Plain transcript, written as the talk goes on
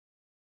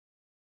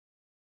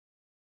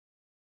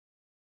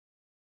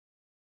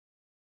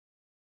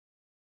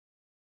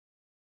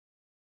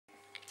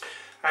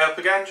Hey up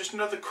again, just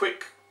another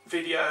quick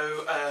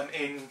video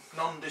in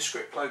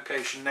nondescript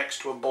location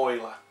next to a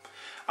boiler.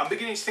 I'm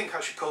beginning to think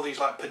I should call these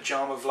like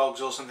pyjama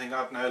vlogs or something,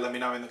 I don't know, let me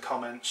know in the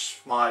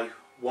comments. My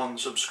one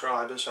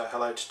subscriber, so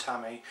hello to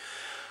Tammy.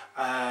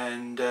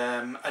 And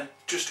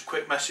just a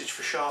quick message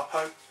for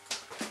Sharpo.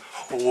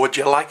 Would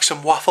you like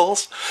some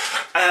waffles?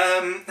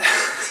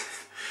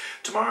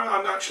 Tomorrow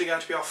I'm actually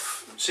going to be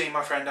off seeing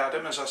my friend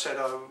Adam, as I said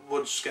I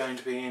was going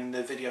to be in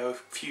the video a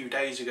few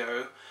days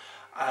ago.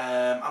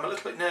 I'm a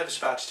little bit nervous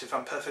about it, if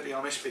I'm perfectly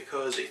honest,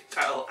 because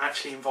it'll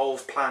actually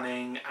involve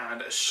planning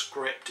and a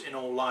script in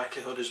all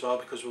likelihood as well,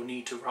 because we'll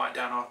need to write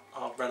down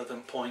our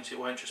relevant points. It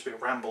won't just be a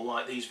ramble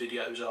like these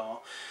videos are.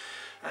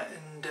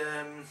 And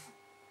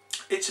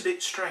it's a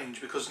bit strange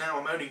because now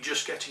I'm only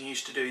just getting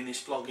used to doing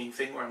this vlogging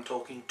thing where I'm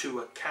talking to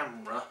a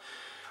camera.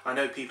 I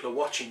know people are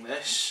watching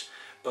this,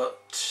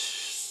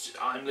 but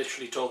I'm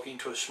literally talking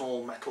to a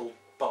small metal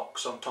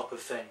box on top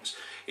of things.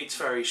 It's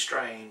very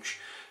strange.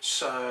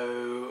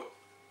 So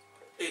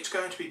it's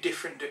going to be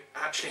different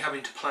actually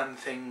having to plan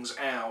things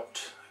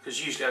out,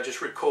 because usually I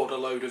just record a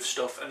load of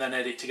stuff and then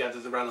edit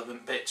together the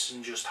relevant bits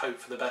and just hope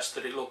for the best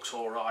that it looks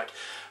alright.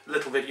 A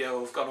little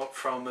video I've gone up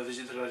from a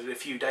visit that I did a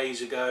few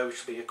days ago,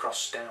 which will be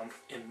across down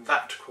in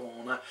that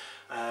corner,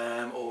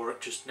 or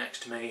just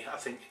next to me. I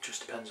think it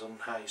just depends on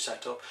how you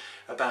set up.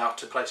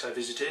 About a place I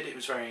visited, it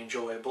was very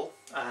enjoyable,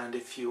 and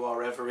if you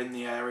are ever in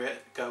the area,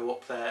 go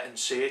up there and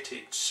see it.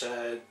 It's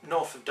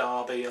north of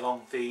Derby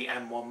along the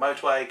M1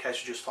 motorway, in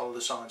case you just follow the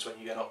signs when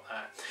you get up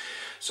there.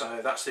 So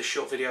that's this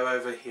short video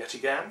over yet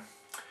again.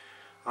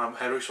 I'm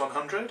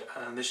Herux100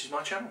 and this is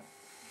my channel.